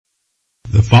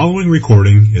The following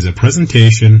recording is a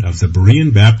presentation of the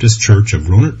Berean Baptist Church of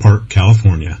Rohnert Park,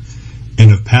 California,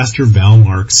 and of Pastor Val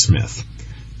Mark Smith.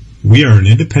 We are an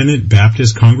independent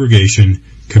Baptist congregation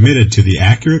committed to the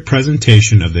accurate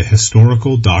presentation of the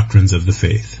historical doctrines of the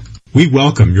faith. We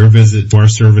welcome your visit to our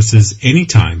services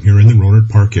anytime here in the Rohnert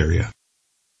Park area.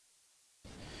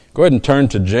 Go ahead and turn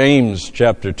to James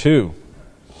chapter 2.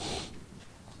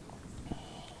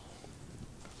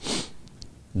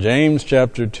 James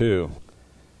chapter 2.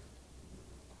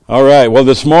 All right, well,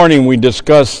 this morning we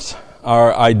discussed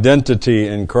our identity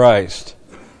in Christ.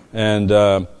 And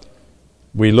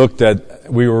we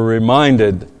were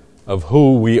reminded of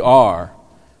who we are.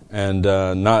 And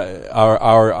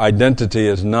our identity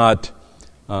is not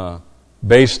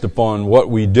based upon what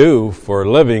we do for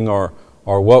a living or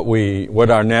what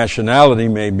our nationality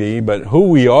may be, but who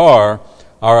we are,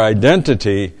 our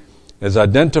identity is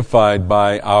identified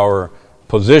by our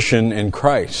position in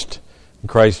Christ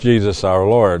Jesus our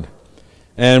Lord.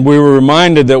 And we were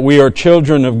reminded that we are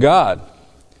children of God.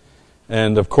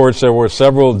 And of course there were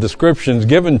several descriptions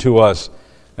given to us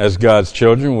as God's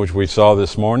children, which we saw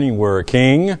this morning. We're a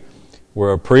king,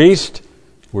 we're a priest,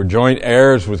 we're joint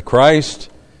heirs with Christ,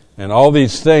 and all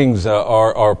these things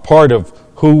are part of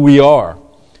who we are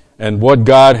and what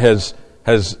God has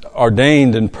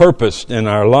ordained and purposed in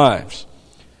our lives.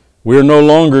 We're no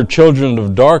longer children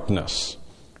of darkness.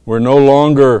 We're no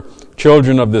longer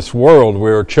children of this world.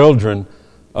 We're children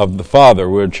of the Father.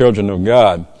 We're children of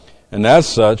God. And as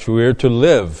such, we're to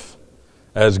live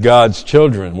as God's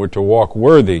children. We're to walk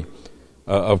worthy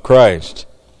of Christ.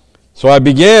 So I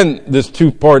began this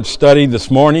two-part study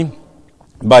this morning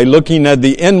by looking at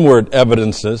the inward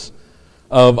evidences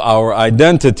of our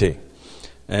identity.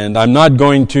 And I'm not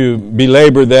going to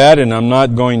belabor that, and I'm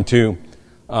not going to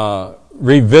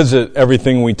revisit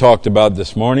everything we talked about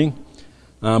this morning.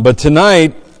 But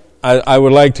tonight, I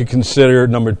would like to consider,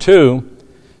 number 2,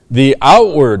 the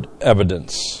outward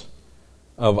evidence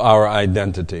of our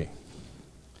identity.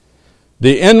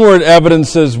 The inward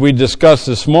evidences we discussed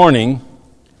this morning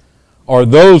are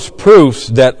those proofs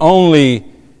that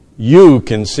only you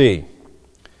can see.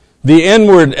 The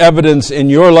inward evidence in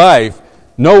your life,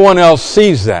 no one else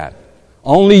sees that.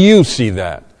 Only you see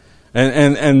that.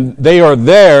 And they are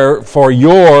there for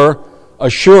your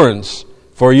assurance,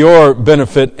 for your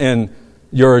benefit and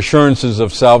your assurances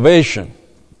of salvation.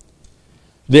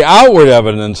 The outward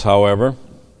evidence, however,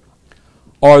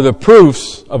 are the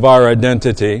proofs of our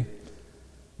identity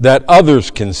that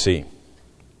others can see.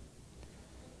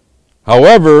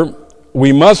 However,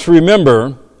 we must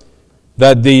remember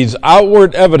that these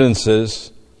outward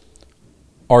evidences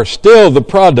are still the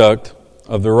product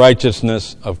of the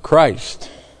righteousness of Christ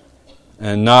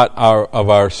and not of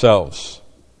ourselves.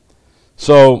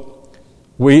 So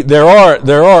there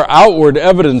are outward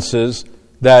evidences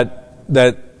that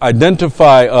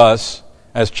identify us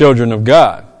as children of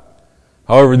God.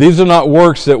 However, these are not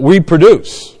works that we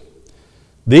produce.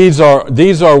 These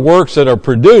are works that are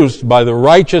produced by the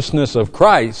righteousness of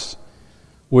Christ,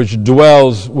 which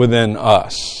dwells within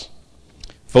us.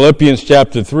 Philippians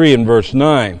chapter 3 and verse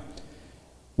 9,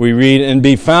 we read, "And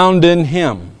be found in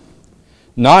Him,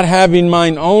 not having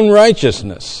mine own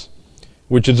righteousness,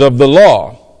 which is of the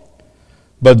law,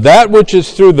 but that which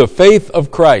is through the faith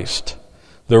of Christ,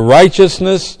 the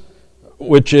righteousness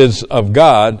which is of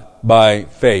God by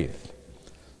faith."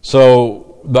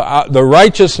 So the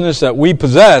righteousness that we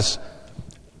possess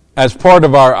as part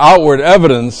of our outward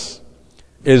evidence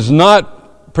is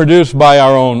not produced by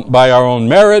our own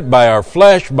merit, by our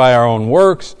flesh, by our own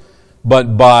works,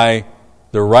 but by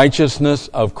the righteousness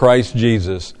of Christ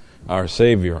Jesus, our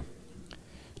Savior.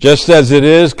 Just as it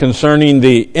is concerning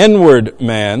the inward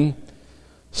man,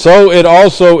 so it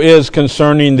also is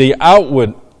concerning the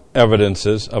outward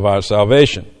evidences of our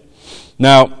salvation.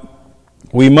 Now,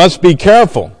 we must be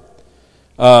careful.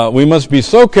 We must be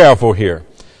so careful here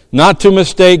not to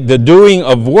mistake the doing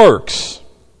of works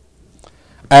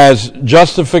as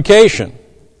justification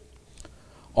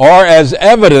or as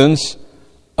evidence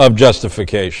of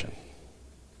justification.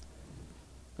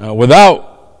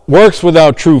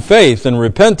 Without true faith and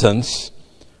repentance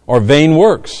are vain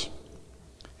works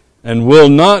and will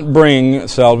not bring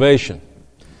salvation.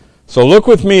 So look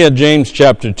with me at James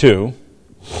chapter 2,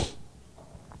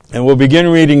 and we'll begin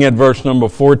reading at verse number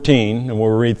 14, and we'll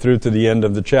read through to the end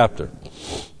of the chapter.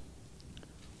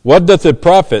 "What doth it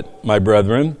profit, my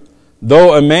brethren,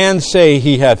 though a man say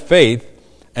he hath faith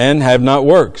and have not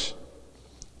works?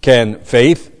 Can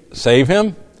faith save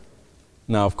him?"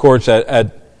 Now, of course,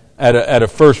 at a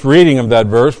first reading of that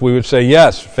verse, we would say,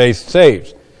 yes, faith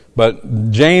saves.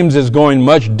 But James is going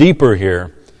much deeper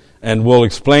here, and we'll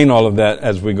explain all of that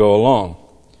as we go along.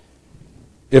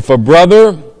 If a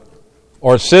brother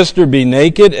or sister be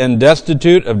naked and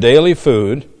destitute of daily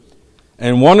food,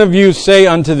 and one of you say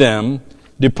unto them,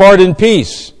 Depart in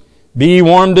peace, be ye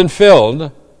warmed and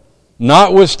filled,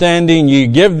 notwithstanding ye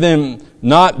give them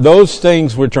not those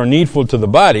things which are needful to the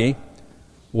body,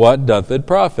 what doth it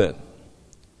profit?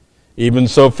 Even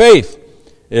so faith,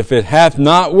 if it hath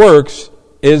not works,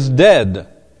 is dead,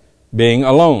 being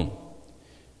alone.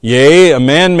 Yea, a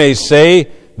man may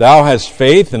say, Thou hast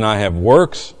faith, and I have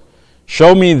works.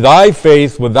 Show me thy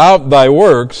faith without thy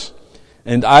works,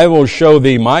 and I will show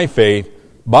thee my faith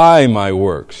by my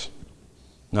works.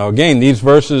 Now again, these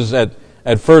verses at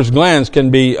first glance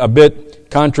can be a bit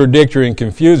contradictory and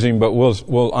confusing, but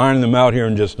we'll iron them out here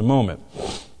in just a moment.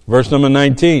 Verse number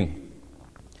 19.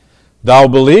 Thou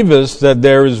believest that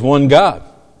there is one God.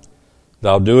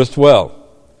 Thou doest well.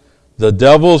 The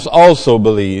devils also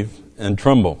believe and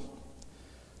tremble.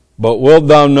 But wilt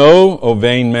thou know, O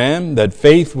vain man, that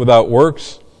faith without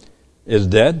works is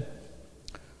dead?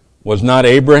 Was not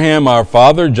Abraham our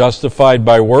father justified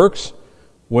by works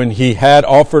when he had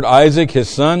offered Isaac his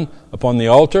son upon the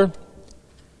altar?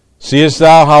 Seest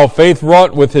thou how faith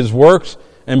wrought with his works,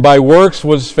 and by works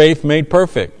was faith made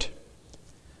perfect?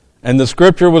 And the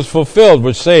scripture was fulfilled,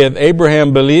 which saith,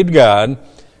 Abraham believed God,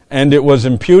 and it was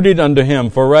imputed unto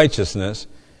him for righteousness,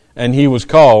 and he was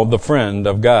called the friend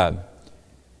of God.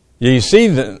 Ye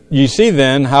see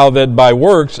then how that by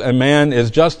works a man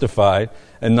is justified,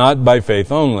 and not by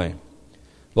faith only.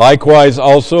 Likewise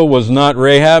also was not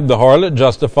Rahab the harlot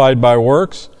justified by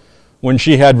works, when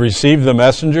she had received the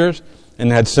messengers,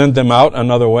 and had sent them out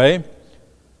another way?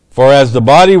 For as the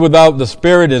body without the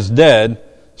spirit is dead,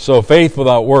 so faith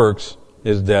without works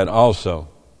is dead also.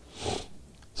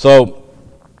 So,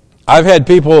 I've had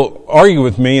people argue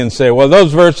with me and say, well,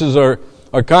 those verses are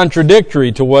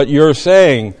contradictory to what you're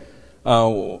saying.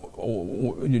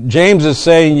 James is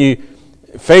saying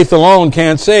faith alone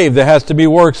can't save. There has to be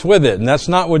works with it. And that's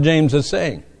not what James is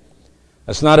saying.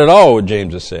 That's not at all what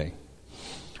James is saying.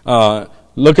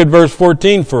 Look at verse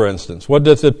 14, for instance. What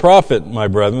doth it profit, my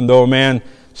brethren, though a man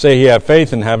say he have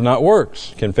faith and have not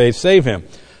works? Can faith save him?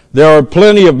 There are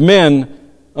plenty of men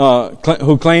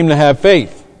who claim to have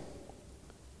faith.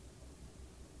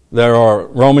 There are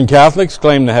Roman Catholics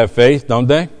claim to have faith, don't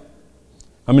they?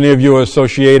 How many of you are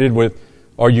associated with,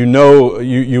 or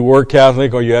you were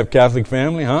Catholic, or you have Catholic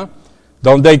family, huh?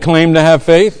 Don't they claim to have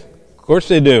faith? Of course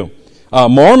they do.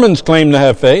 Mormons claim to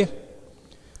have faith.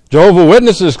 Jehovah's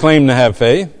Witnesses claim to have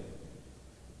faith.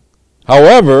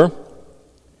 However,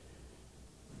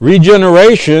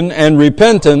 regeneration and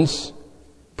repentance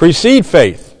precede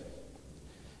faith.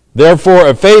 Therefore,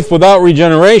 a faith without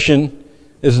regeneration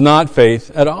is not faith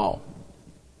at all.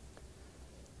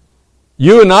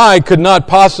 You and I could not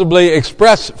possibly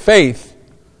express faith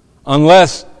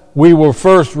unless we were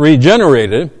first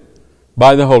regenerated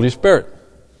by the Holy Spirit.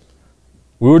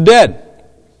 We were dead,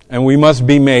 and we must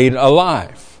be made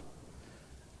alive.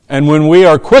 And when we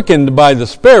are quickened by the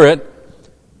Spirit,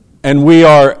 and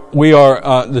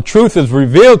the truth is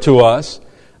revealed to us,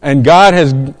 and God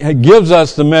gives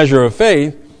us the measure of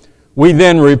faith, we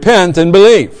then repent and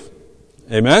believe.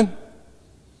 Amen?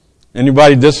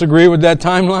 Anybody disagree with that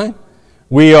timeline?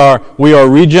 We are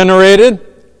regenerated,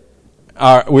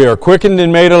 we are quickened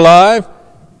and made alive,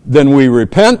 then we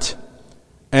repent,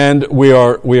 and we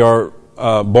are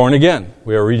born again.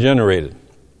 We are regenerated.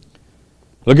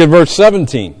 Look at verse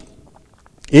 17.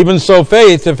 Even so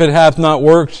faith, if it hath not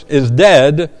works, is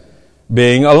dead,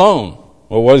 being alone.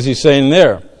 Well, what is he saying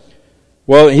there?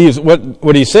 Well,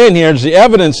 what he's saying here is the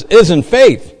evidence isn't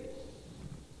faith.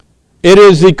 It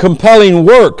is the compelling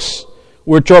works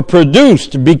which are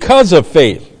produced because of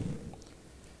faith.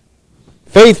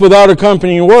 Faith without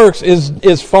accompanying works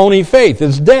is phony faith.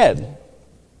 It's dead.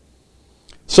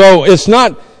 So it's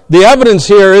not, the evidence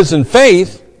here isn't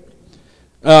faith.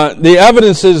 The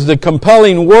evidence is the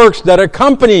compelling works that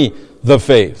accompany the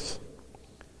faith.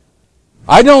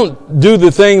 I don't do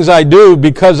the things I do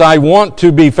because I want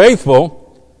to be faithful.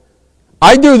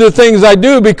 I do the things I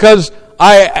do because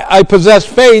I possess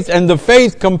faith, and the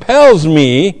faith compels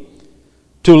me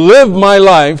to live my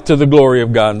life to the glory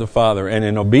of God the Father and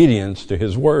in obedience to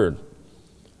His Word.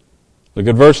 Look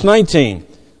at verse 19.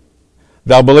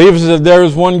 Thou believest that there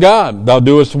is one God. Thou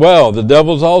doest well. The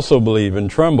devils also believe and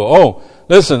tremble. Oh,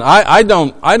 listen, I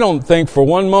don't think for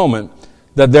one moment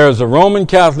that there is a Roman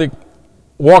Catholic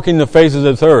walking the face of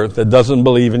this earth that doesn't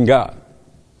believe in God.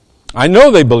 I know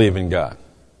they believe in God.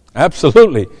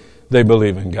 Absolutely, they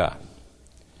believe in God.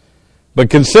 But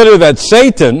consider that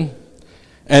Satan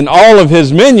and all of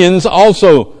his minions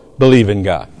also believe in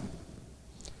God.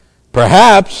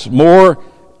 Perhaps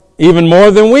even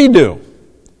more than we do.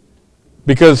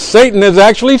 Because Satan has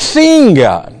actually seen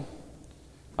God.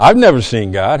 I've never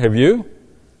seen God, have you?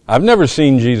 I've never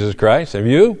seen Jesus Christ, have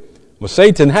you? Well,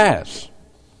 Satan has.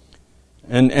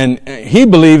 And he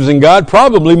believes in God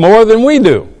probably more than we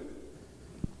do.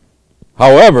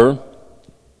 However,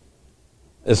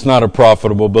 it's not a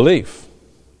profitable belief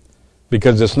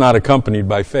because it's not accompanied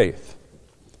by faith.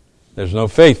 There's no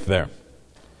faith there.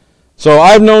 So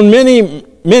I've known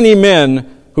many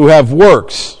men who have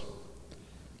works,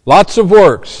 lots of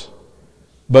works,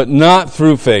 but not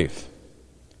through faith.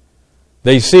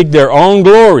 They seek their own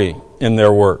glory in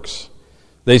their works.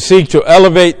 They seek to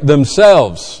elevate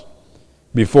themselves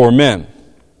before men.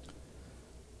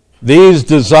 These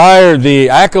desire the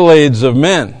accolades of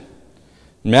men.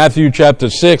 Matthew chapter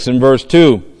 6 and verse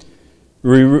 2,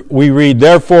 we read,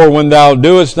 "Therefore, when thou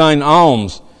doest thine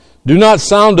alms, do not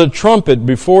sound a trumpet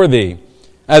before thee,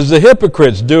 as the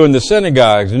hypocrites do in the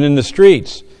synagogues and in the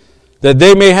streets, that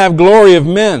they may have glory of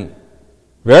men.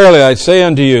 Verily I say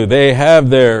unto you, they have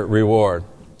their reward."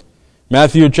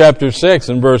 Matthew chapter 6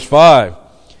 and verse 5,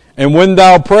 "And when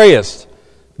thou prayest,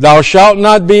 thou shalt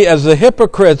not be as the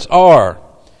hypocrites are,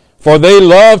 for they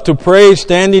love to pray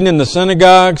standing in the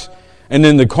synagogues and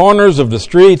in the corners of the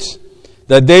streets,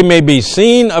 that they may be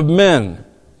seen of men.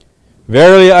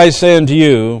 Verily I say unto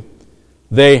you,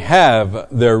 they have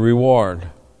their reward."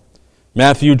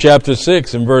 Matthew chapter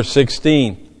 6 and verse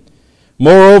 16,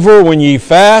 "Moreover, when ye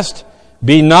fast,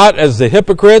 be not as the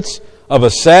hypocrites of a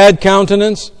sad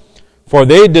countenance, for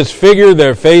they disfigure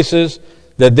their faces,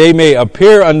 that they may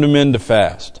appear unto men to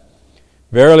fast.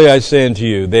 Verily I say unto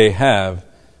you, they have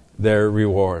their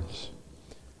rewards."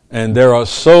 And there are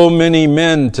so many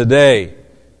men today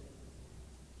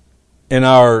in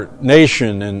our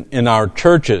nation and in our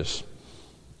churches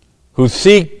who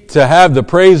seek to have the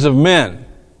praise of men,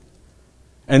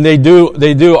 and they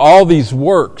do all these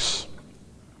works.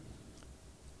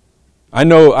 I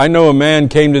know a man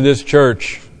came to this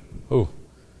church,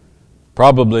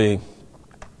 probably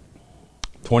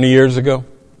 20 years ago,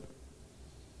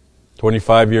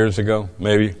 25 years ago,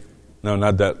 maybe. No,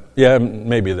 not that. Yeah,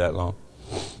 maybe that long.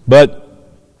 But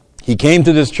he came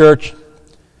to this church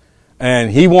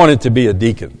and he wanted to be a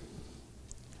deacon.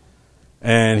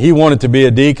 And he wanted to be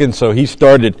a deacon, so he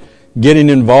started getting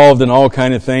involved in all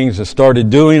kind of things and started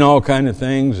doing all kind of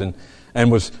things and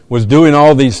was doing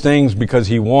all these things because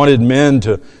he wanted men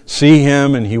to see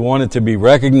him and he wanted to be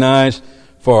recognized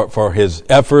for his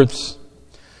efforts.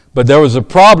 But there was a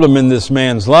problem in this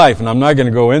man's life, and I'm not going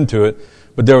to go into it,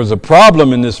 but there was a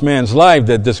problem in this man's life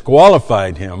that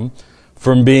disqualified him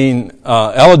from being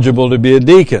eligible to be a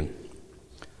deacon.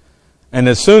 And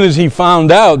as soon as he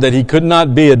found out that he could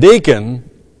not be a deacon,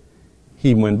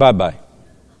 he went bye-bye.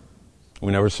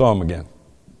 We never saw him again.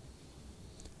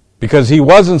 Because he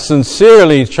wasn't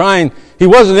sincerely trying, he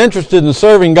wasn't interested in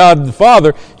serving God the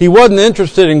Father. He wasn't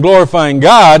interested in glorifying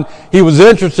God. He was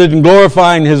interested in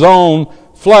glorifying his own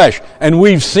flesh. And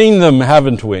we've seen them,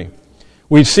 haven't we?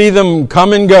 We see them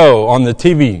come and go on the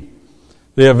TV.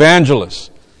 The evangelists,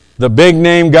 the big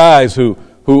name guys who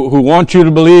want you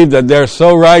to believe that they're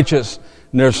so righteous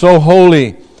and they're so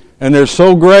holy and they're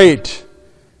so great.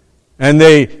 And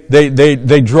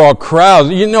they draw crowds.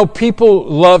 You know, people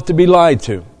love to be lied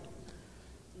to.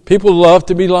 People love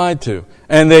to be lied to.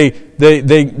 And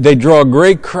they draw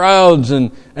great crowds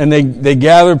and they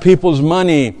gather people's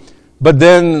money. But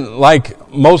then,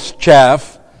 like most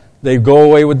chaff, they go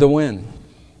away with the wind.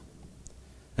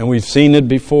 And we've seen it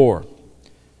before.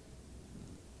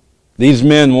 These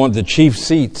men want the chief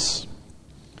seats.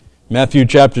 Matthew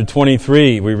chapter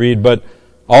 23, we read, "But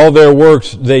all their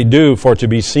works they do for to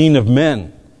be seen of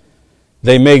men.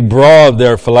 They make broad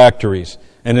their phylacteries,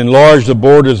 and enlarge the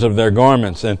borders of their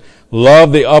garments, and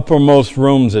love the uppermost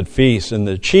rooms at feasts, and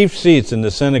the chief seats in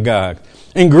the synagogue,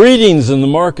 and greetings in the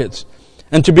markets,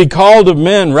 and to be called of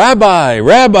men, Rabbi,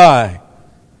 Rabbi."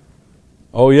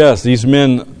 Oh yes, these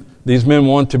men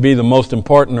want to be the most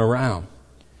important around.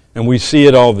 And we see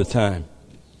it all the time.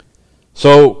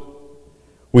 So,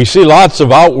 we see lots of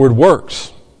outward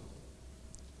works.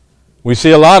 We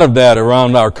see a lot of that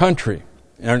around our country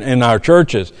and in our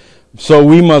churches. So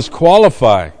we must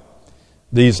qualify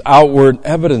these outward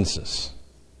evidences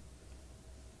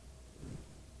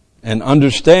and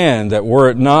understand that were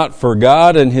it not for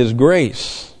God and His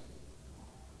grace,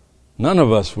 none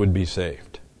of us would be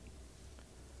saved.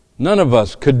 None of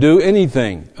us could do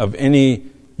anything of any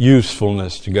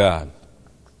usefulness to God.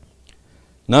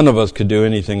 None of us could do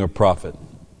anything of profit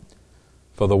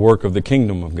for the work of the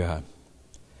kingdom of God.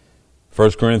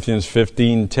 1 Corinthians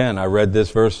 15:10, I read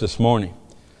this verse this morning.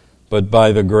 "But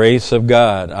by the grace of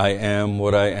God I am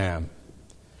what I am,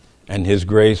 And his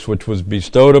grace which was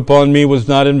bestowed upon me was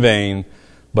not in vain,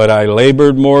 but I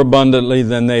labored more abundantly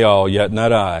than they all, yet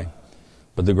not I,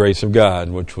 but the grace of God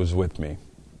which was with me.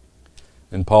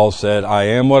 And Paul said, I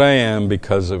am what I am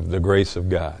because of the grace of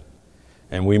God.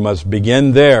 And we must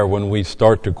begin there when we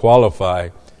start to qualify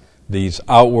these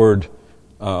outward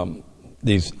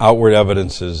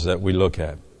evidences that we look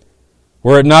at.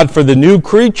 Were it not for the new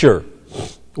creature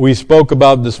we spoke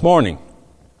about this morning,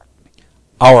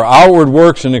 our outward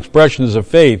works and expressions of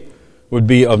faith would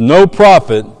be of no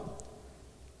profit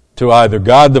to either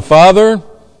God the Father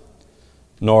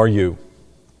nor you.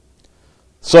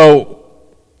 So,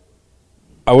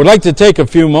 I would like to take a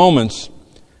few moments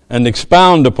and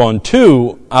expound upon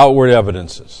two outward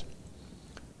evidences.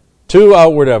 Two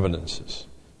outward evidences.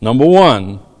 Number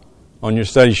one, on your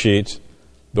study sheets,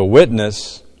 the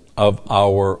witness of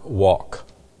our walk.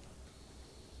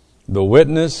 The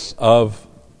witness of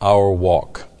our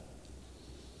walk.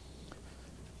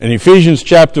 In Ephesians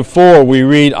chapter 4, we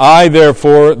read, I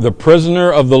therefore, the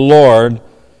prisoner of the Lord,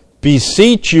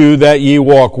 beseech you that ye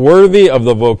walk worthy of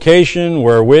the vocation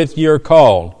wherewith ye are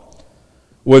called,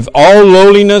 with all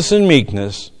lowliness and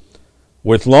meekness,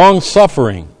 with long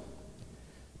suffering,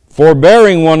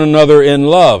 forbearing one another in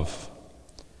love,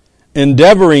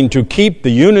 endeavoring to keep the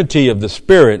unity of the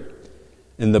Spirit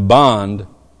in the bond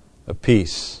of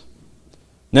peace.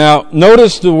 Now,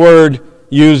 notice the word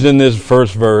used in this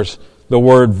first verse, the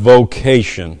word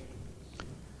vocation.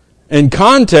 In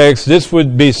context, this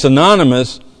would be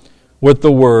synonymous with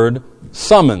the word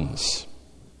summons.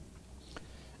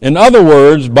 In other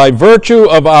words, by virtue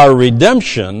of our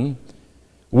redemption,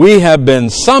 we have been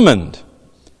summoned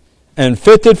and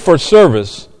fitted for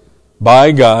service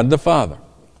by God the Father.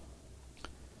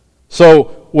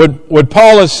 So, what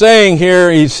Paul is saying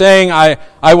here, he's saying, I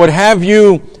would have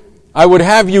you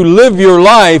live your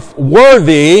life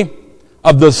worthy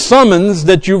of the summons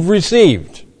that you've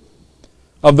received,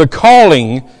 of the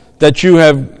calling that you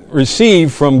have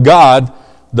received from God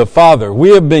the Father.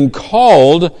 We have been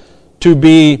called to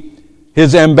be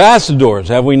His ambassadors,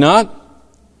 have we not?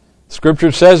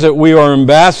 Scripture says that we are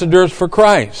ambassadors for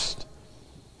Christ.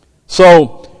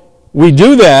 So, we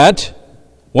do that.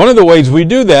 One of the ways we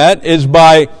do that is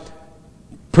by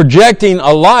projecting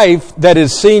a life that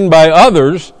is seen by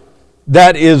others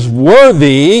that is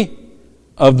worthy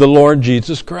of the Lord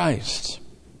Jesus Christ.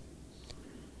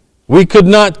 We could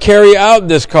not carry out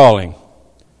this calling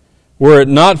were it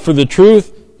not for the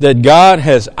truth that God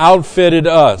has outfitted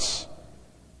us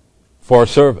for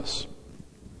service.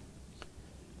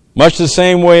 Much the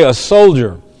same way a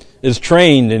soldier is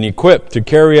trained and equipped to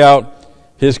carry out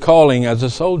his calling as a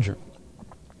soldier.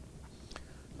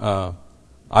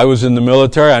 I was in the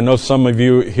military. I know some of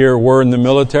you here were in the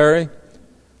military.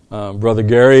 Brother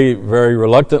Gary very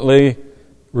reluctantly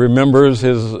remembers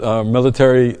his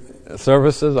military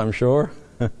services, I'm sure.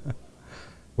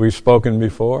 We've spoken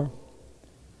before.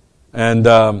 And,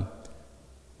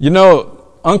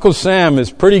 Uncle Sam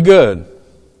is pretty good.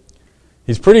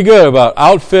 He's pretty good about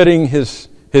outfitting his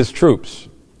troops.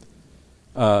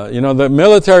 The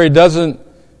military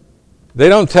they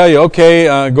don't tell you,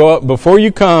 okay, go up, before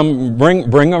you come,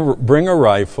 bring a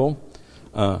rifle,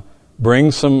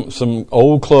 bring some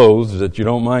old clothes that you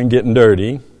don't mind getting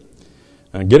dirty,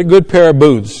 get a good pair of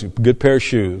boots, a good pair of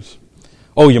shoes.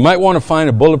 Oh, you might want to find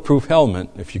a bulletproof helmet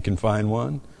if you can find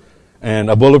one, and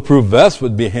a bulletproof vest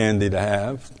would be handy to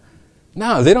have.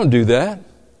 No, they don't do that.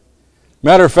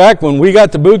 Matter of fact, when we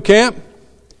got to boot camp,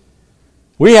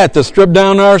 we had to strip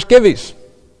down our skivvies.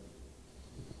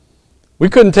 We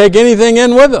couldn't take anything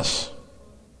in with us.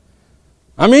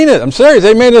 I mean it. I'm serious.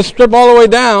 They made us strip all the way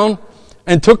down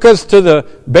and took us to the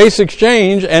base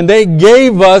exchange, and they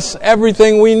gave us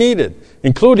everything we needed,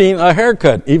 including a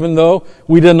haircut. Even though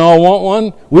we didn't all want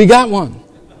one, we got one.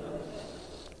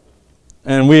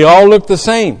 And we all looked the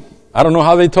same. I don't know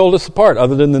how they told us apart,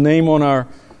 other than the name on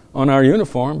our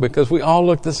uniform, because we all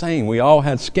looked the same. We all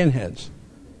had skinheads.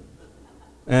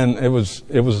 And it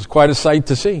was quite a sight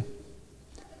to see.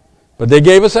 But they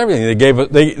gave us everything.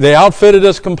 They outfitted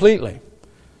us completely.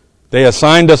 They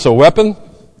assigned us a weapon,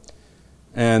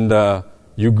 and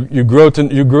you grew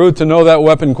to know that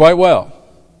weapon quite well.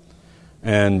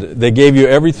 And they gave you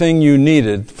everything you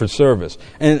needed for service.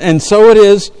 And so it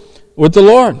is with the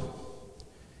Lord.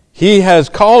 He has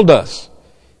called us.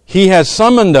 He has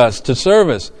summoned us to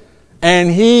service.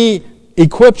 And He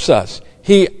equips us.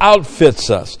 He outfits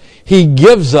us. He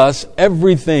gives us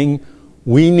everything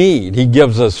we need. He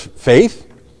gives us faith.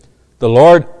 The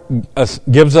Lord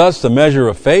gives us the measure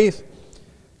of faith.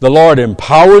 The Lord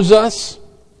empowers us.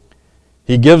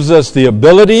 He gives us the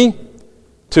ability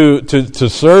to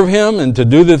serve Him and to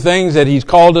do the things that He's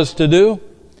called us to do.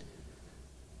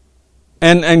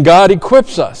 And God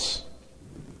equips us.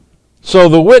 So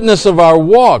the witness of our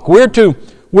walk, we're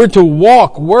to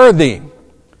walk worthy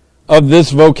of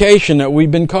this vocation that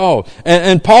we've been called.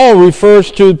 And Paul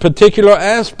refers to particular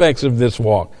aspects of this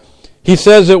walk. He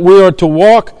says that we are to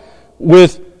walk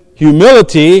with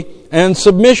humility and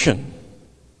submission.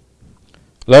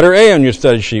 Letter A on your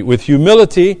study sheet, with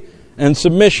humility and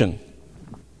submission.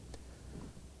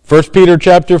 1 Peter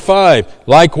chapter 5,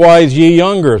 likewise ye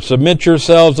younger, submit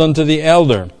yourselves unto the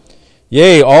elder.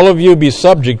 Yea, all of you be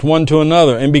subject one to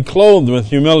another, and be clothed with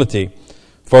humility.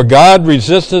 For God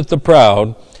resisteth the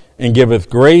proud, and giveth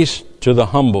grace to the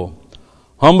humble.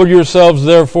 Humble yourselves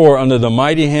therefore under the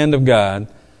mighty hand of God,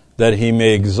 that He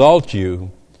may exalt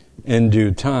you in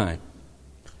due time.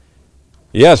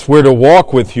 Yes, we're to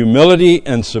walk with humility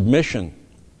and submission.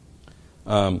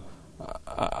 I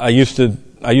used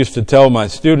to tell my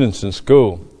students in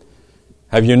school,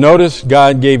 have you noticed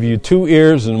God gave you 2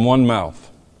 ears and 1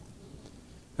 mouth?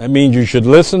 That means you should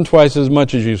listen twice as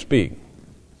much as you speak.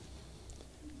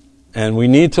 And we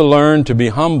need to learn to be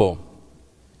humble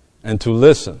and to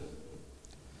listen.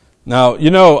 Now,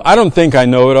 I don't think I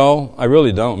know it all. I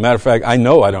really don't. Matter of fact, I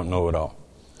know I don't know it all.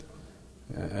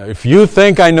 If you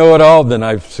think I know it all, then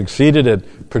I've succeeded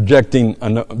at projecting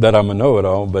that I'm a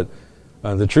know-it-all. But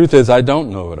the truth is, I don't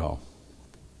know it all.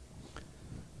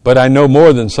 But I know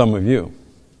more than some of you.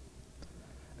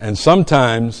 And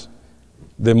sometimes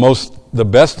the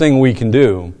best thing we can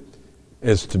do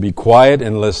is to be quiet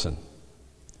and listen.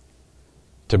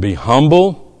 To be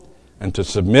humble and to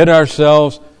submit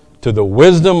ourselves to the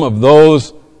wisdom of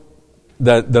those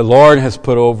that the Lord has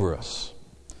put over us.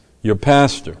 Your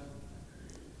pastor,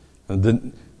 and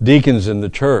the deacons in the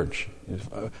church.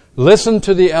 Listen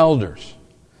to the elders.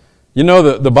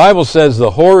 The Bible says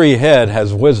the hoary head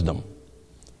has wisdom.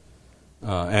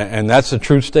 And that's a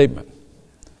true statement.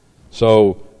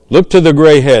 So look to the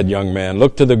gray head, young man.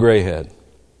 Look to the gray head.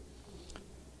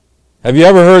 Have you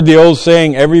ever heard the old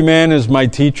saying, every man is my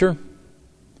teacher?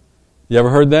 You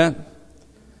ever heard that?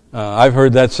 I've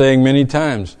heard that saying many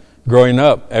times growing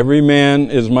up. Every man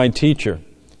is my teacher.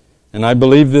 And I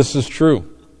believe this is true.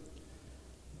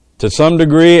 To some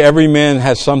degree, every man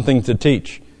has something to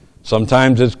teach.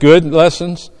 Sometimes it's good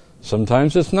lessons.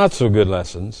 Sometimes it's not so good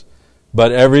lessons.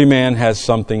 But every man has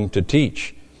something to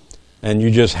teach. And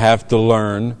you just have to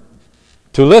learn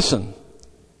to listen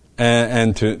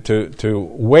and to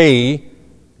weigh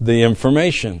the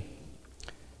information.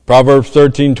 Proverbs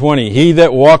 13:20, he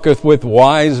that walketh with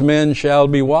wise men shall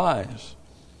be wise,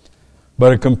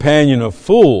 but a companion of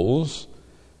fools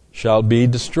shall be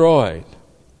destroyed.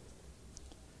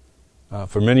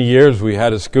 For many years we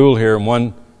had a school here,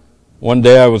 and one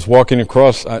day I was walking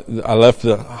across, I left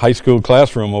the high school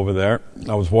classroom over there.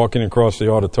 I was walking across the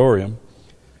auditorium,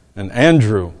 and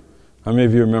Andrew, how many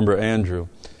of you remember Andrew?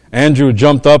 Andrew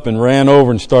jumped up and ran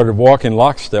over and started walking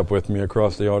lockstep with me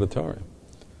across the auditorium.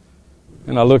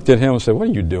 And I looked at him and said, what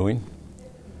are you doing?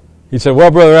 He said,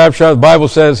 well, Brother Abshire, the Bible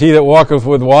says, he that walketh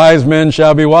with wise men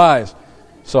shall be wise.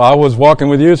 So I was walking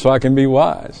with you so I can be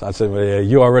wise. I said, well, yeah,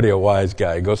 you're already a wise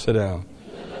guy. Go sit down.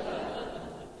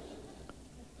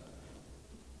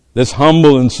 This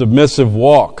humble and submissive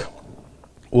walk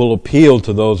will appeal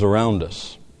to those around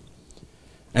us.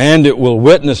 And it will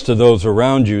witness to those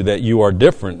around you that you are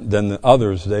different than the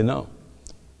others they know.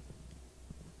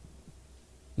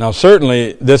 Now,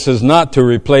 certainly, this is not to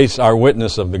replace our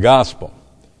witness of the gospel.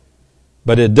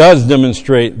 But it does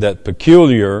demonstrate that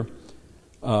peculiar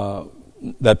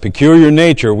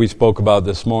nature we spoke about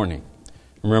this morning.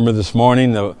 Remember this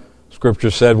morning the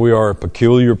scripture said we are a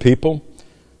peculiar people,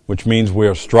 which means we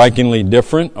are strikingly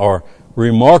different, or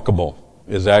remarkable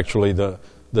is actually the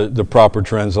proper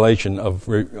translation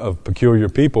of peculiar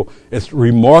people. It's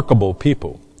remarkable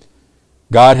people.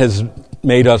 God has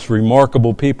made us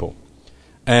remarkable people.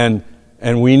 And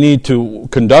we need to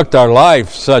conduct our life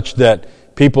such that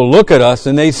people look at us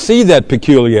and they see that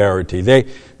peculiarity.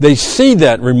 They see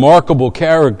that remarkable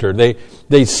character.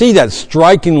 They see that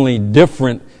strikingly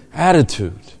different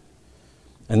attitude.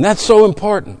 And that's so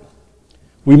important.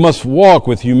 We must walk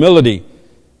with humility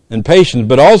and patience.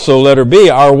 But also, letter B,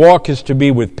 our walk is to be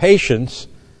with patience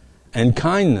and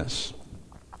kindness.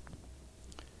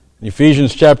 In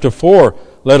Ephesians chapter 4,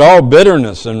 let all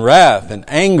bitterness and wrath and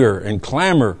anger and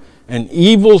clamor and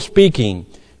evil speaking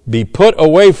be put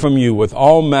away from you with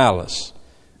all malice,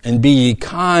 and be ye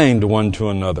kind one to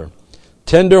another,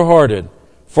 tender-hearted,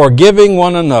 forgiving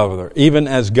one another, even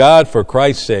as God for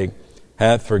Christ's sake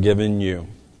hath forgiven you.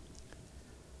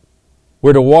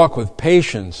 We're to walk with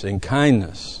patience and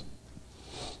kindness.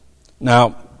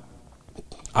 Now,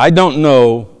 I don't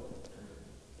know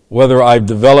whether I've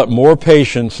developed more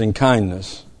patience and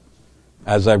kindness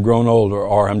as I've grown older,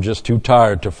 or I'm just too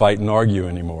tired to fight and argue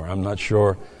anymore. I'm not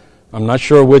sure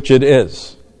which it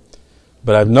is.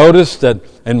 But I've noticed that,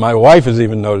 and my wife has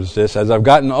even noticed this, as I've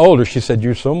gotten older, she said,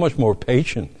 you're so much more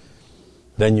patient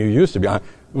than you used to be.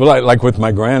 Like with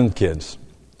my grandkids.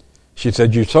 She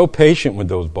said, you're so patient with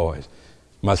those boys.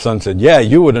 My son said, yeah,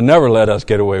 you would have never let us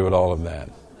get away with all of that.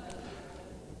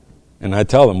 And I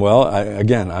tell them, well,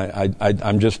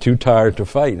 I'm just too tired to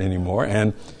fight anymore.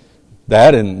 And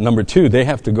that, and number two, they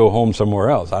have to go home somewhere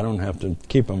else. I don't have to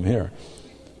keep them here.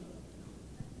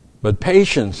 But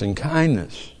patience and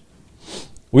kindness.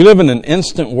 We live in an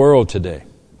instant world today.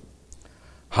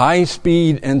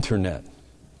 High-speed internet.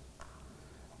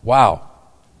 Wow.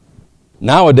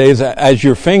 Nowadays, as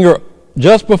your finger,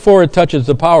 just before it touches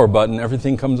the power button,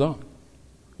 everything comes on.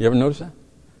 You ever notice that?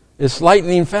 It's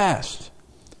lightning fast.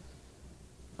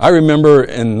 I remember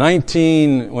in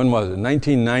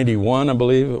 1991, I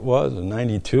believe it was, in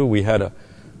 92, we had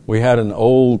an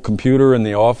old computer in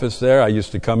the office there. I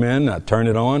used to come in, I'd turn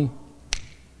it on.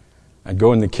 I'd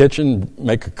go in the kitchen,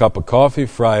 make a cup of coffee,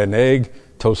 fry an egg,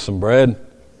 toast some bread,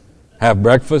 have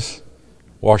breakfast,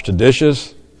 wash the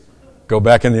dishes, go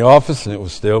back in the office, and it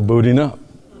was still booting up.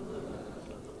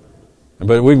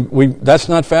 But that's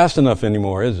not fast enough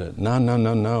anymore, is it? No.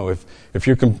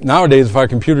 Nowadays, if our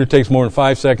computer takes more than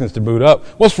 5 seconds to boot up,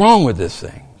 what's wrong with this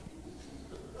thing?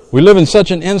 We live in such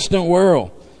an instant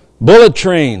world. Bullet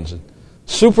trains,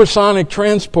 supersonic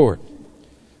transport,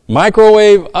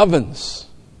 microwave ovens.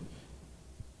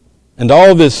 And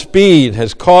all this speed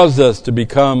has caused us to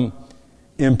become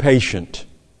impatient.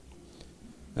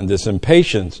 And this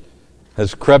impatience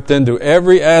has crept into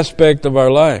every aspect of our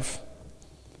life.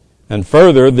 And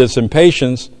further, this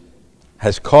impatience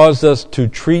has caused us to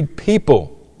treat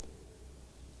people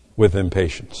with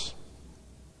impatience.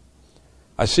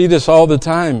 I see this all the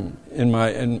time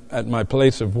at my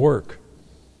place of work.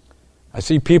 I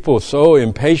see people so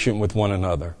impatient with one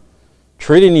another,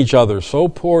 treating each other so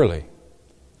poorly.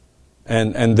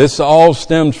 And this all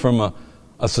stems from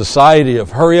a society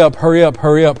of hurry up.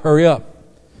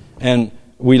 And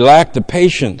we lack the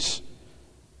patience.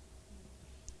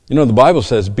 You know, the Bible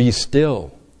says, be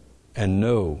still and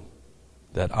know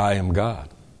that I am God.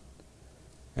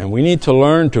 And we need to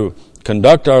learn to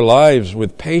conduct our lives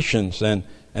with patience and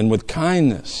with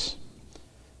kindness.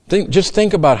 Just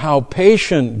think about how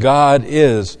patient God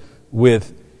is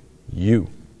with you.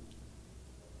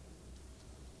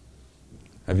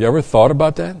 Have you ever thought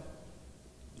about that?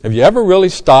 Have you ever really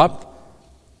stopped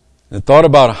and thought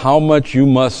about how much you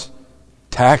must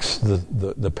tax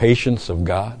the patience of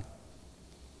God?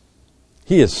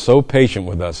 He is so patient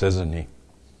with us, isn't He?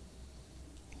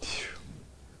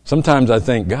 Sometimes I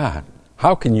think, God,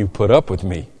 how can you put up with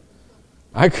me?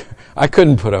 I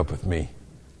couldn't put up with me.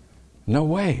 No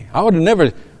way. I would have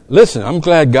never... Listen, I'm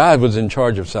glad God was in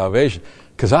charge of salvation,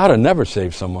 because I would have never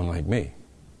saved someone like me.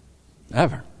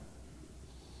 Ever.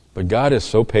 But God is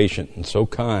so patient and so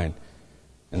kind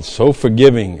and so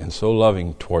forgiving and so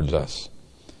loving towards us.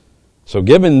 So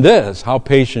given this, how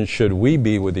patient should we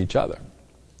be with each other?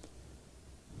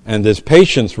 And this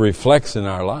patience reflects in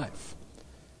our life.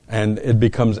 And it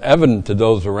becomes evident to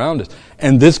those around us.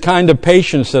 And this kind of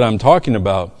patience that I'm talking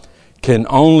about can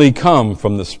only come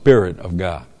from the Spirit of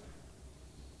God.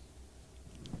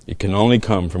 It can only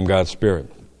come from God's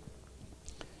Spirit.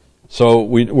 So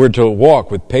we're to walk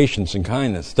with patience and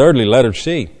kindness. Thirdly, letter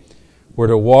C, we're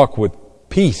to walk with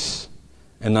peace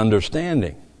and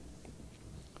understanding.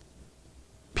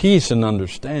 Peace and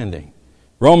understanding.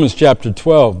 Romans chapter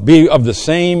 12, be of the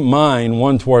same mind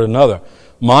one toward another.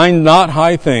 Mind not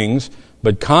high things,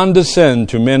 but condescend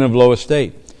to men of low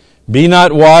estate. Be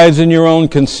not wise in your own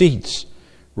conceits.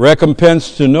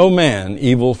 Recompense to no man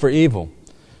evil for evil.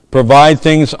 Provide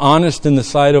things honest in the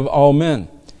sight of all men.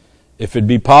 If it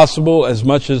be possible, as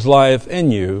much as lieth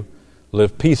in you,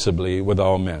 live peaceably with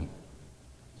all men.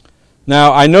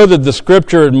 Now, I know that the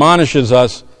Scripture admonishes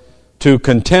us to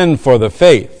contend for the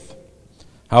faith.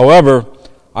 However,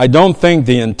 I don't think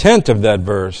the intent of that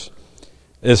verse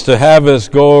is to have us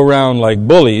go around like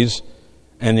bullies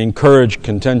and encourage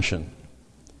contention.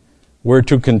 We're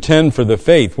to contend for the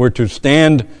faith. We're to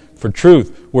stand for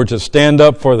truth. We're to stand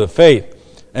up for the faith.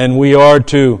 And we are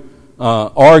to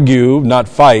argue, not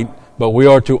fight, but we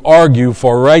are to argue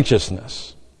for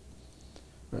righteousness.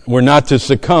 We're not to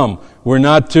succumb. We're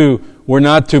not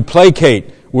to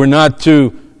placate. We're not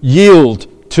to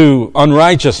yield to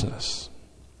unrighteousness.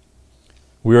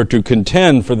 We are to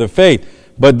contend for the faith.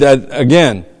 But that,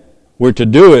 again, we're to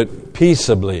do it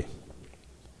peaceably.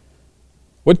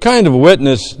 What kind of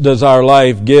witness does our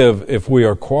life give if we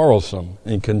are quarrelsome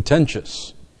and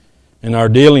contentious in our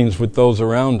dealings with those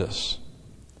around us?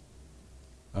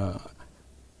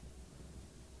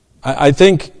 I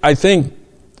think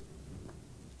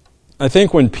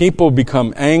when people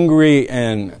become angry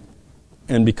and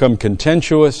become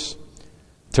contentious,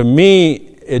 to me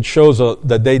it shows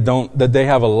that they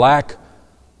have a lack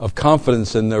of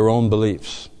confidence in their own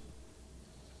beliefs.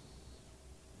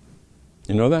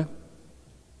 You know that?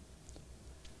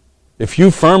 If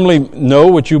you firmly know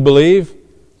what you believe,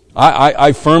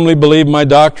 I firmly believe my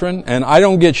doctrine, and I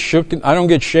don't get shaken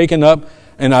up,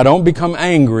 and I don't become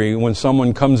angry when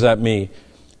someone comes at me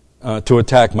to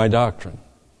attack my doctrine.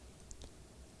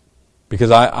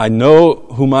 Because I know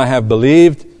whom I have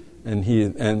believed, and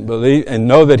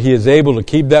know that He is able to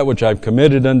keep that which I've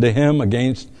committed unto Him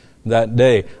against that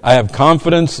day. I have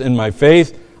confidence in my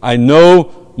faith. I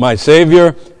know my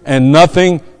Savior, and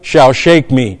nothing shall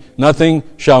shake me. Nothing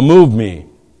shall move me.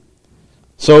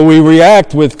 So we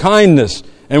react with kindness,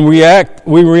 and we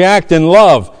react in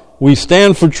love. We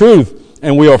stand for truth,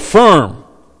 and we are firm.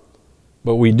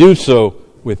 But we do so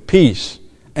with peace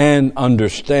and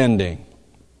understanding.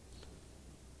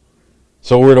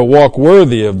 So we're to walk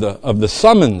worthy of the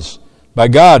summons by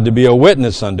God to be a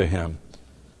witness unto Him,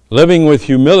 living with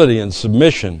humility and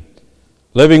submission,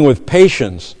 living with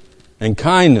patience and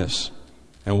kindness,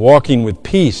 and walking with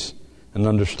peace and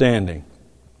understanding.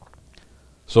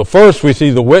 So first we see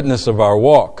the witness of our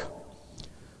walk.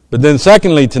 But then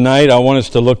secondly tonight I want us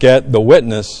to look at the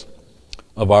witness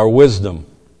of our wisdom.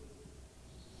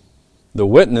 The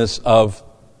witness of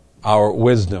our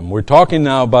wisdom. We're talking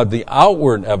now about the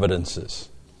outward evidences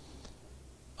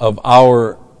of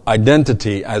our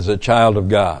identity as a child of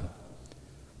God.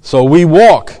 So we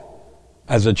walk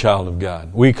as a child of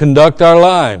God. We conduct our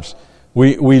lives.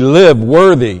 We live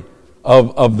worthy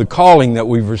of the calling that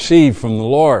we've received from the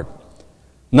Lord.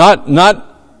 Not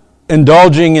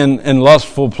indulging in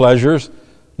lustful pleasures,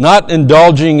 not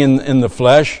indulging in the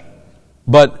flesh,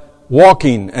 but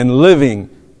walking and living,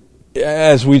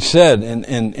 as we said,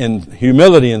 in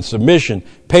humility and submission,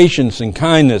 patience and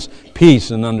kindness, peace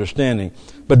and understanding.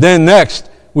 But then next,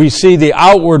 we see the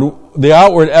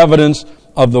outward evidence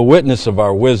of the witness of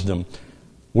our wisdom.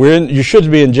 You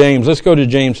should be in James. Let's go to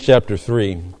James chapter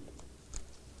 3.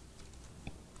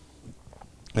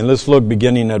 And let's look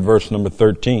beginning at verse number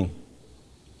 13.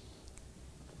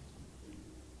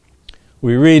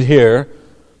 We read here,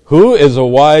 "Who is a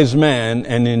wise man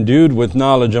and endued with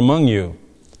knowledge among you?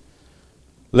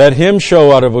 Let him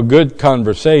show out of a good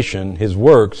conversation his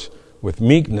works with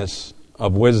meekness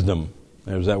of wisdom."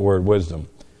 There's that word, wisdom.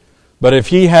 "But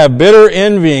if ye have bitter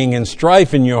envying and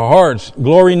strife in your hearts,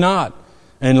 glory not,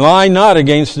 and lie not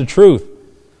against the truth.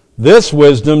 This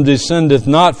wisdom descendeth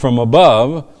not from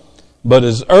above, but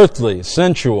is earthly,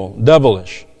 sensual,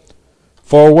 devilish.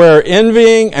 For where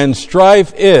envying and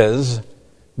strife is,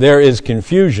 there is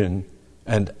confusion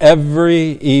and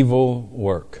every evil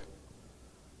work.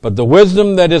 But the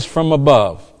wisdom that is from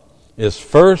above is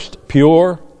first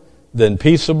pure, then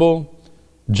peaceable,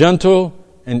 gentle,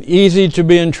 and easy to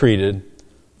be entreated,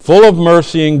 full of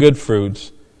mercy and good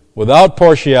fruits, without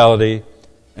partiality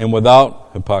and without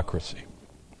hypocrisy."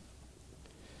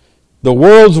 The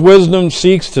world's wisdom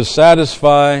seeks to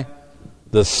satisfy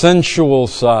the sensual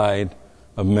side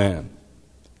of man.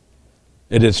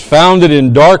 It is founded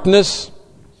in darkness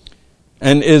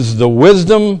and is the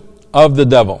wisdom of the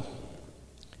devil.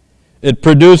 It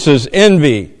produces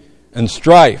envy and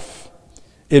strife.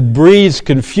 It breeds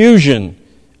confusion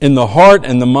in the heart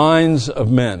and the minds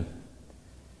of men.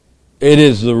 It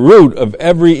is the root of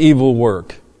every evil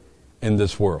work in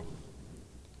this world.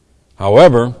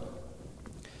 However,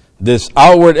 this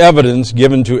outward evidence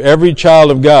given to every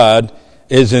child of God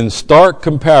is in stark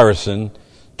comparison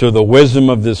to the wisdom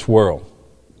of this world,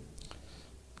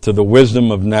 to the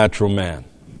wisdom of natural man.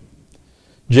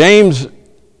 James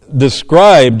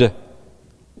described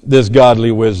this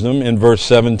godly wisdom in verse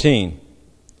 17.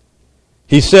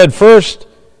 He said, first,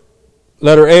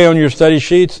 letter A on your study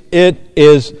sheets, it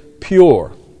is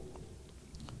pure.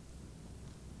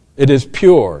 It is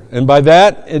pure. And by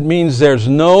that, it means there's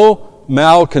no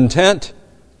malcontent.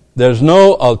 There's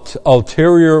no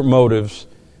ulterior motives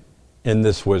in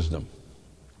this wisdom.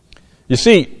 You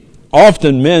see,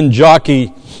 often men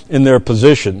jockey in their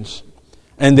positions,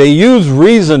 and they use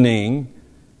reasoning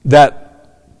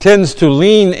that tends to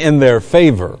lean in their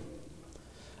favor.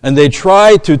 And they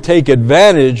try to take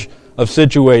advantage of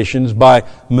situations by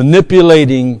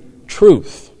manipulating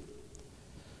truth.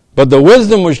 But the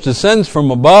wisdom which descends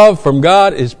from above, from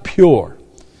God, is pure.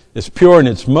 It's pure in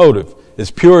its motive.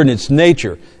 It's pure in its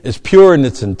nature. It's pure in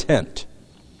its intent.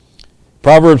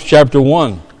 Proverbs chapter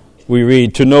 1, we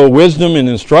read, to know wisdom and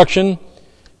instruction,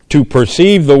 to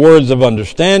perceive the words of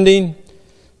understanding,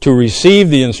 to receive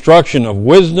the instruction of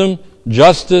wisdom,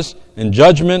 justice, and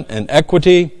judgment, and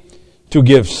equity, to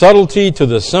give subtlety to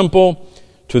the simple,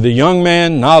 to the young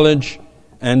man knowledge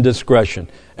and discretion.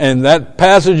 And that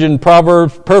passage in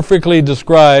Proverbs perfectly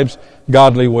describes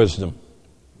godly wisdom.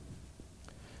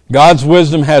 God's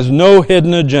wisdom has no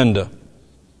hidden agenda.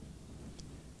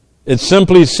 It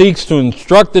simply seeks to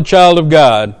instruct the child of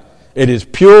God. It is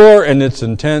pure in its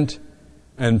intent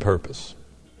and purpose.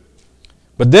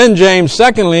 But then James,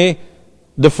 secondly,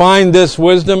 defined this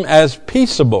wisdom as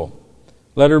peaceable.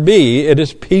 Letter B, it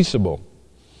is peaceable.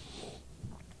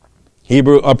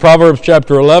 Proverbs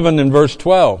chapter 11 and verse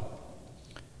 12.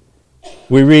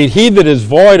 We read, he that is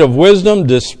void of wisdom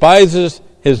despises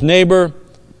his neighbor,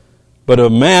 but a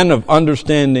man of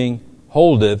understanding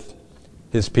holdeth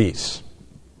his peace.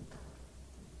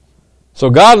 So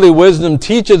godly wisdom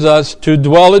teaches us to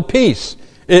dwell at peace.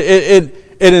 It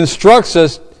instructs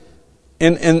us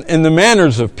in the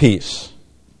manners of peace,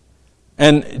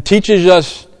 and teaches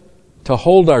us to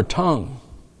hold our tongue.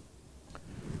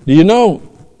 Do you know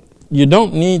you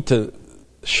don't need to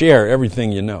share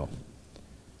everything you know?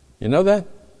 You know that?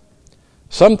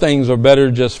 Some things are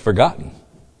better just forgotten.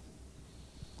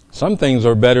 Some things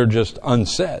are better just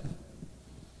unsaid.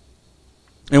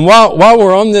 And while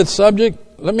we're on this subject,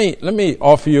 let me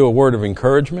offer you a word of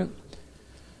encouragement.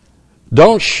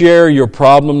 Don't share your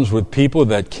problems with people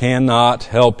that cannot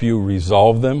help you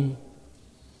resolve them.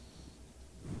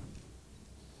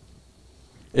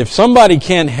 If somebody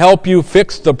can't help you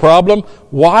fix the problem,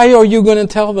 why are you going to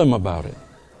tell them about it?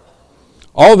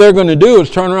 All they're going to do is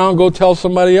turn around and go tell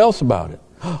somebody else about it.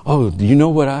 Oh, do you know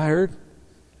what I heard?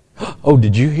 Oh,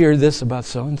 did you hear this about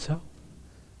so-and-so?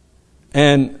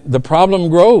 And the problem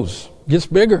grows, gets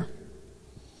bigger.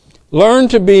 Learn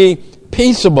to be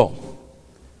peaceable.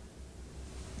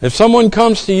 If someone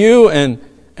comes to you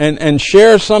and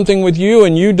shares something with you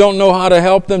and you don't know how to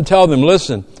help them, tell them,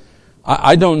 listen,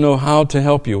 I don't know how to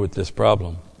help you with this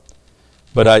problem.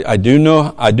 But I do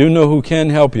know who can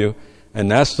help you,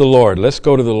 and that's the Lord. Let's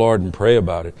go to the Lord and pray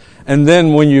about it. And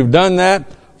then when you've done that,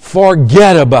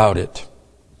 forget about it.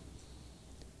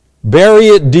 Bury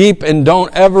it deep and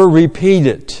don't ever repeat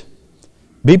it.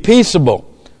 Be peaceable.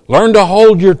 Learn to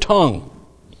hold your tongue.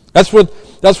 That's what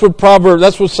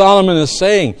Solomon is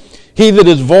saying. He that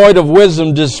is void of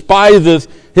wisdom despiseth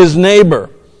his neighbor.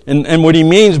 And what he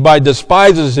means by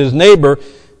despises his neighbor,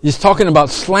 he's talking about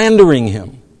slandering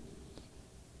him.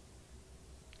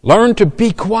 Learn to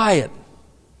be quiet.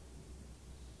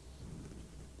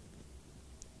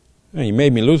 Oh, you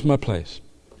made me lose my place.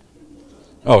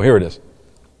 Oh, here it is.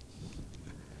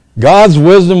 God's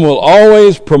wisdom will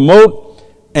always promote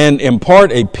and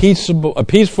impart a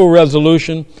peaceful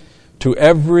resolution to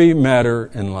every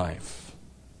matter in life.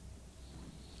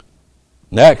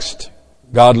 Next,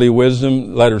 godly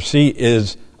wisdom, letter C,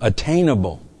 is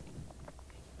attainable.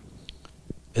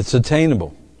 It's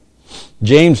attainable.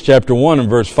 James chapter 1 and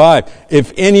verse 5.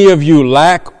 If any of you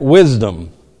lack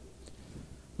wisdom,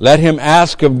 let him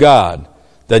ask of God,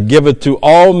 that giveth to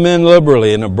all men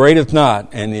liberally and upbraideth not,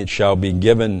 and it shall be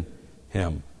given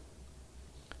him.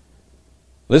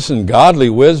 Listen, godly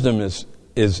wisdom is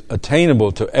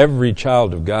attainable to every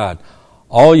child of God.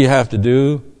 All you have to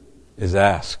do is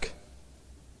ask.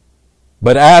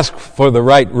 But ask for the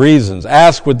right reasons.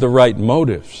 Ask with the right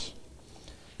motives.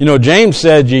 You know, James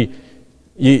said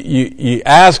you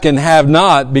ask and have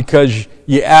not because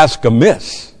you ask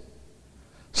amiss.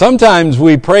 Sometimes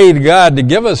we pray to God to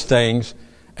give us things,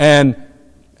 and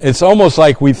it's almost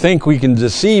like we think we can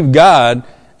deceive God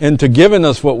into giving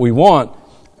us what we want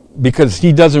because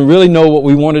He doesn't really know what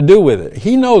we want to do with it.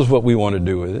 He knows what we want to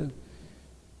do with it.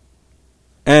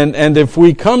 And if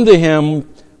we come to Him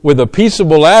with a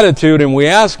peaceable attitude and we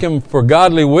ask Him for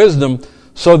godly wisdom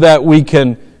so that we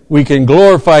can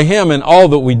glorify Him in all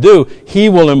that we do, He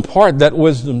will impart that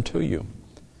wisdom to you.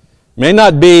 He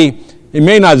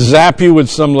may not zap you with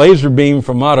some laser beam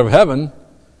from out of heaven.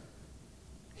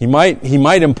 He might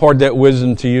impart that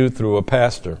wisdom to you through a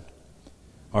pastor,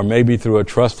 or maybe through a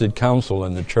trusted counsel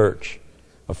in the church,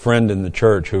 a friend in the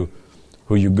church who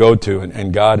you go to,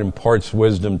 and God imparts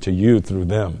wisdom to you through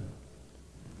them.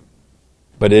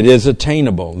 But it is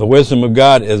attainable. The wisdom of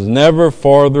God is never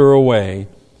farther away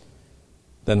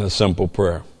than a simple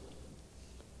prayer.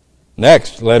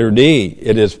 Next, letter D,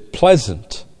 it is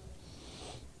pleasant.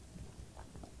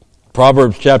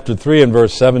 Proverbs chapter 3 and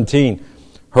verse 17.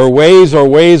 Her ways are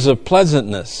ways of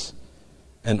pleasantness,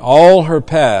 and all her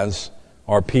paths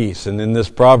are peace. And in this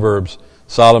Proverbs,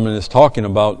 Solomon is talking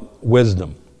about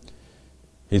wisdom.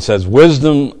 He says,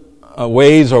 wisdom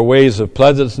ways are ways of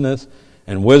pleasantness,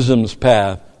 and wisdom's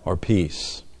path are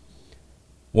peace.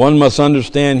 One must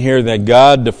understand here that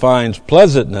God defines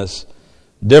pleasantness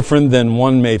different than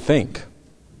one may think.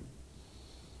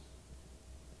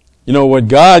 You know, what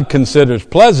God considers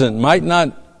pleasant might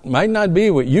not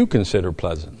be what you consider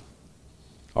pleasant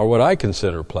or what I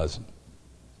consider pleasant.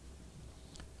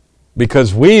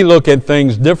 Because we look at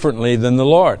things differently than the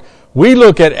Lord. We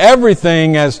look at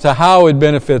everything as to how it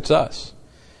benefits us.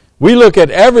 We look at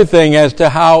everything as to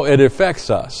how it affects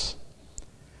us.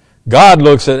 God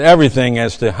looks at everything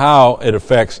as to how it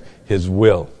affects His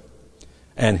will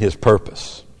and His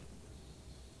purpose.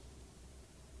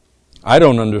 I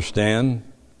don't understand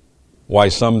why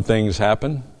some things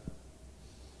happen.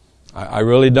 I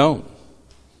really don't.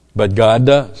 But God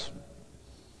does.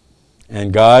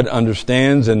 And God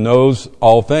understands and knows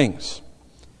all things.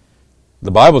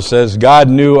 The Bible says God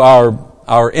knew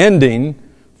our ending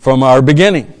from our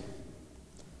beginning.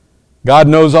 God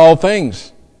knows all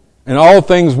things. And all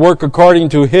things work according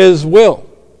to His will.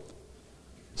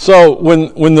 So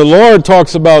when the Lord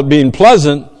talks about being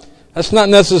pleasant, that's not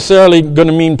necessarily going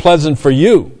to mean pleasant for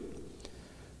you.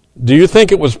 Do you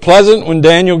think it was pleasant when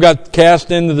Daniel got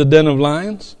cast into the den of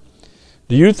lions?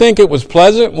 Do you think it was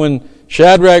pleasant when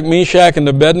Shadrach, Meshach, and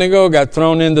Abednego got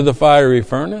thrown into the fiery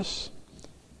furnace?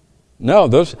 No.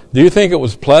 Do you think it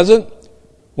was pleasant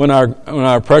when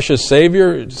our precious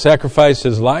Savior sacrificed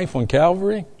His life on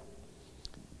Calvary?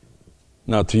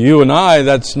 Now, to you and I,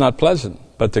 that's not pleasant,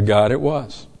 but to God it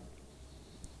was.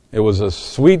 It was a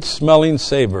sweet-smelling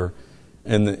savor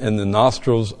in the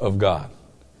nostrils of God.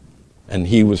 And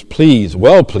He was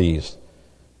well pleased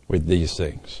with these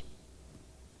things.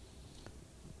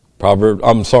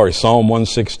 Psalm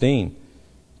 116.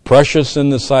 Precious in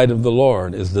the sight of the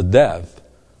Lord is the death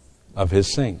of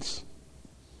His saints.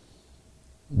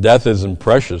 Death isn't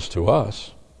precious to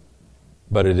us,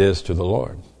 but it is to the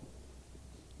Lord.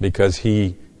 Because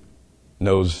He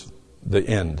knows the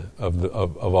end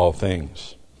of all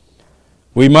things.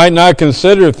 We might not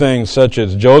consider things such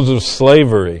as Joseph's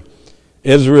slavery,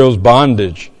 Israel's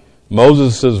bondage,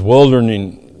 Moses'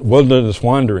 wilderness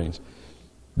wanderings,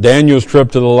 Daniel's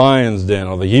trip to the lion's den,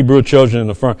 or the Hebrew children in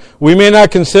the front. We may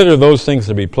not consider those things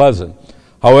to be pleasant.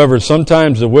 However,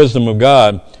 sometimes the wisdom of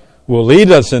God will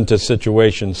lead us into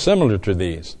situations similar to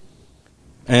these.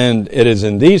 And it is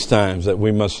in these times that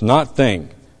we must not think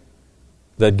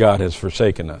that God has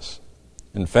forsaken us.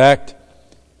 In fact,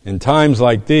 in times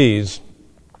like these,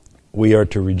 we are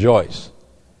to rejoice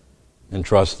and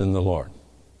trust in the Lord.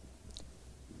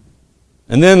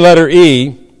 And then letter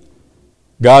E,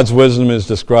 God's wisdom is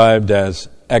described as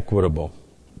equitable.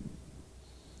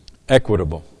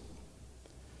 Equitable.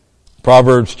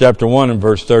 Proverbs chapter 1 and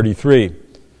verse 33.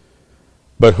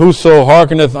 But whoso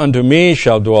hearkeneth unto me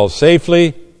shall dwell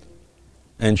safely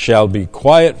and shall be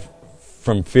quiet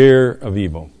from fear of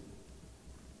evil.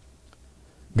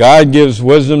 God gives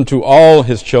wisdom to all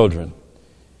His children.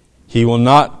 He will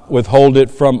not withhold it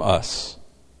from us.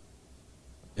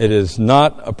 It is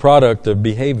not a product of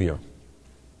behavior.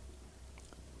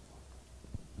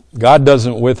 God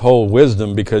doesn't withhold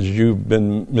wisdom because you've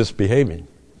been misbehaving.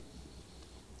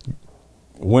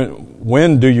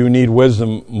 When do you need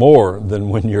wisdom more than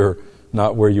when you're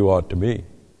not where you ought to be?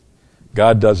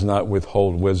 God does not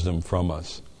withhold wisdom from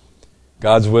us.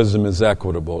 God's wisdom is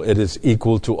equitable. It is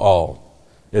equal to all.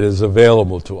 It is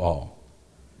available to all.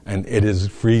 And it is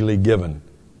freely given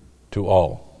to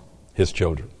all His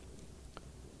children.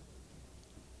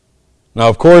 Now,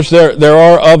 of course, there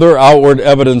are other outward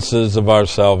evidences of our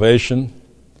salvation.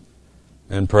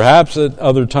 And perhaps at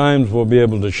other times we'll be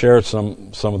able to share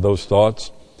some of those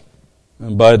thoughts.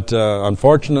 But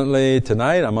unfortunately,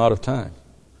 tonight I'm out of time.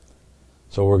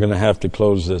 So we're going to have to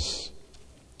close this.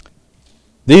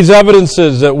 These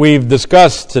evidences that we've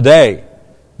discussed today,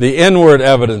 the inward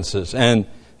evidences and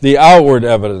the outward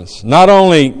evidence, not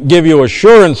only give you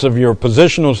assurance of your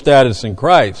positional status in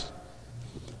Christ,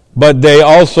 but they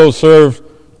also serve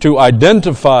to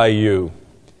identify you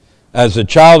as a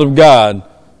child of God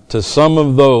to some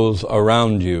of those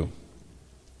around you.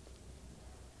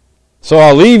 So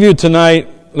I'll leave you tonight.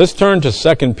 Let's turn to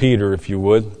 2 Peter, if you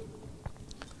would.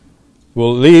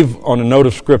 We'll leave on a note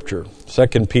of Scripture, 2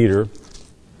 Peter,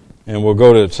 and we'll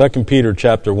go to 2 Peter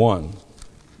chapter 1.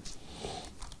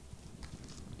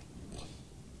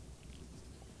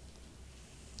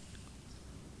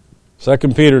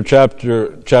 Second Peter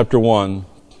chapter 1,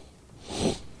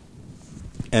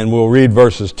 and we'll read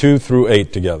verses 2 through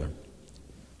 8 together.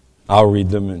 I'll read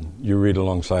them and you read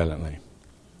along silently.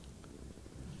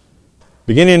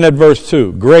 Beginning at verse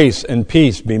 2, grace and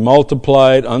peace be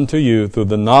multiplied unto you through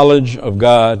the knowledge of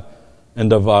God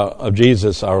and of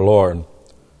Jesus our Lord,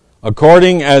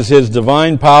 according as his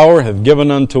divine power hath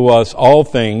given unto us all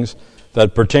things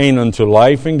that pertain unto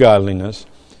life and godliness,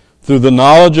 through the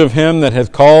knowledge of him that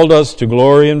hath called us to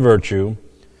glory and virtue,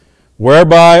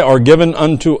 whereby are given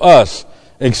unto us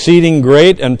exceeding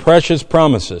great and precious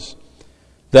promises,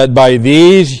 that by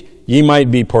these ye might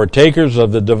be partakers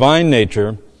of the divine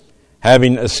nature,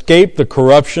 having escaped the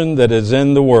corruption that is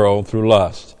in the world through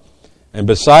lust. And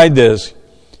beside this,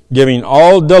 giving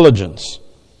all diligence,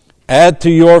 add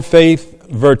to your faith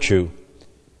virtue,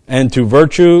 and to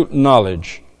virtue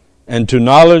knowledge, and to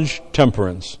knowledge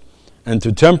temperance, and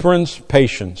to temperance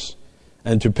patience,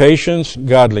 and to patience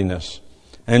godliness,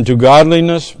 and to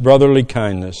godliness brotherly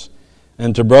kindness,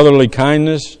 and to brotherly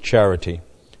kindness charity.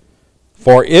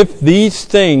 For if these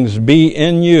things be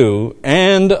in you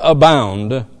and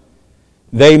abound,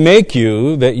 they make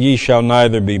you that ye shall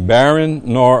neither be barren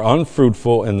nor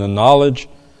unfruitful in the knowledge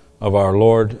of our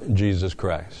Lord Jesus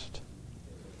Christ.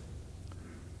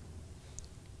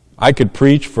 I could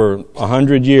preach for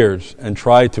 100 years and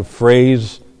try to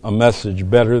phrase a message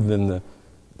better than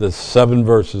the 7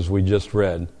 verses we just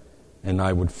read, and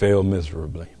I would fail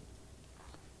miserably.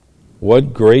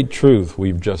 What great truth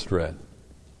we've just read.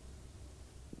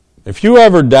 If you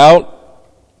ever doubt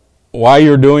why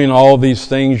you're doing all these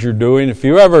things you're doing, if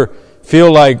you ever feel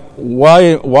like,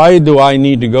 why do I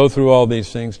need to go through all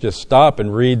these things, just stop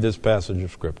and read this passage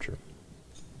of Scripture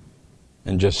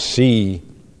and just see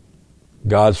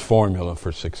God's formula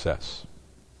for success.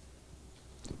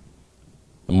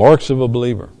 The marks of a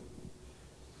believer,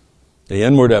 the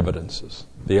inward evidences,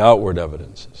 the outward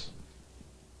evidences.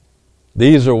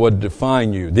 These are what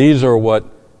define you. These are what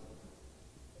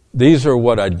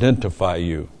identify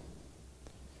you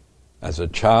as a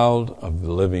child of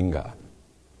the living God.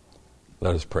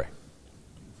 Let us pray.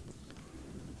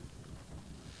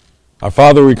 Our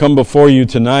Father, we come before you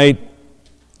tonight.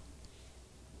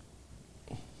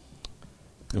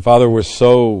 And Father, we're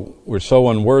so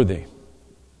unworthy.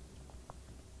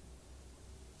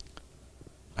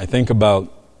 I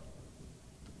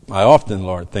often,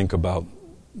 Lord, think about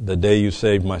the day you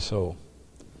saved my soul.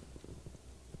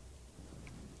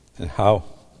 And how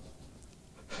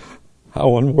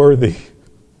unworthy.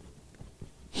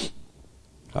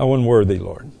 How unworthy,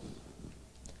 Lord.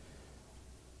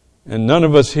 And none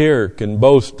of us here can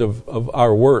boast of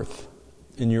our worth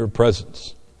in your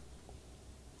presence.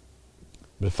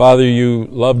 But Father, you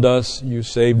loved us, you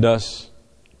saved us,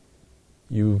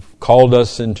 you've called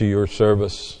us into your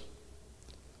service,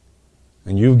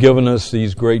 and you've given us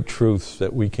these great truths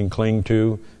that we can cling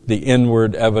to, the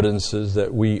inward evidences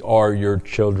that we are your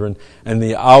children, and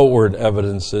the outward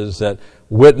evidences that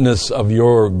witness of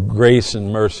your grace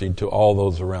and mercy to all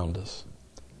those around us.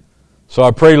 So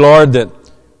I pray, Lord, that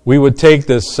we would take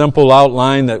this simple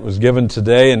outline that was given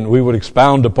today and we would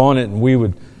expound upon it, and we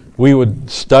would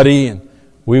study and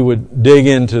we would dig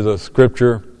into the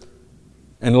Scripture,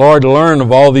 and Lord, learn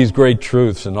of all these great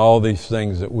truths and all these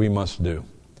things that we must do.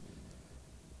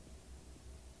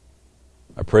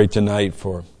 I pray tonight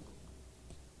for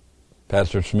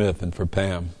Pastor Smith and for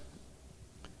Pam.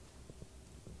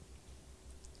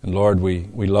 And Lord, we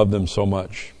love them so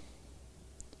much.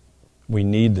 We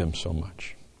need them so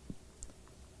much.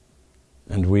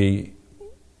 And we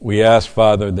ask,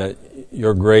 Father, that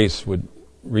your grace would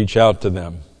reach out to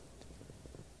them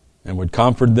and would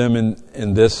comfort them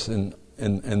in this and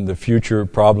the future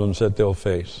problems that they'll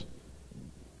face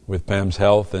with Pam's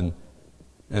health. And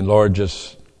Lord,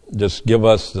 just give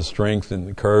us the strength and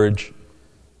the courage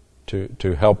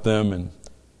to help them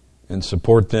and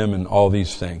support them in all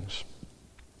these things.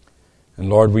 And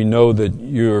Lord, we know that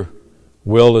your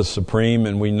will is supreme,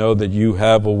 and we know that you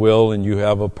have a will and you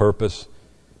have a purpose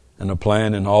and a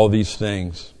plan in all these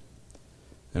things.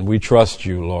 And we trust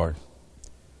you, Lord.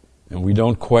 And we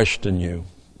don't question you.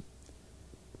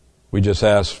 We just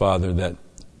ask, Father, that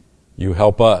you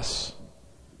help us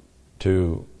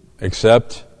to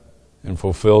accept and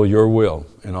fulfill your will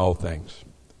in all things.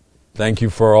 Thank you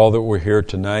for all that we're here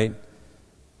tonight.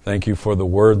 Thank you for the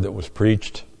word that was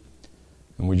preached.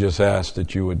 And we just ask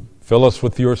that you would fill us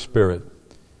with your Spirit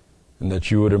and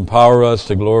that you would empower us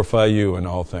to glorify you in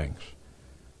all things.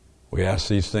 We ask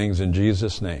these things in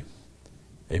Jesus' name.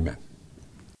 Amen.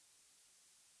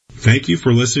 Thank you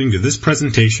for listening to this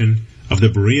presentation of the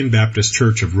Berean Baptist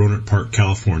Church of Rohnert Park,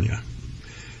 California.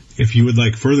 If you would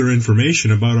like further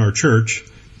information about our church,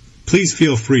 please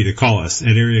feel free to call us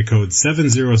at area code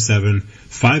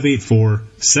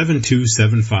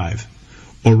 707-584-7275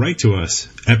 or write to us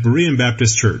at Berean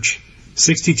Baptist Church,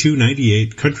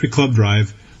 6298 Country Club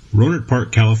Drive, Rohnert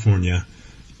Park, California,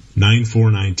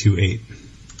 94928.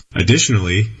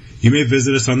 Additionally, you may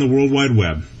visit us on the World Wide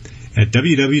Web at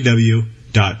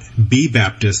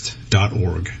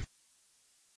www.bbaptist.org.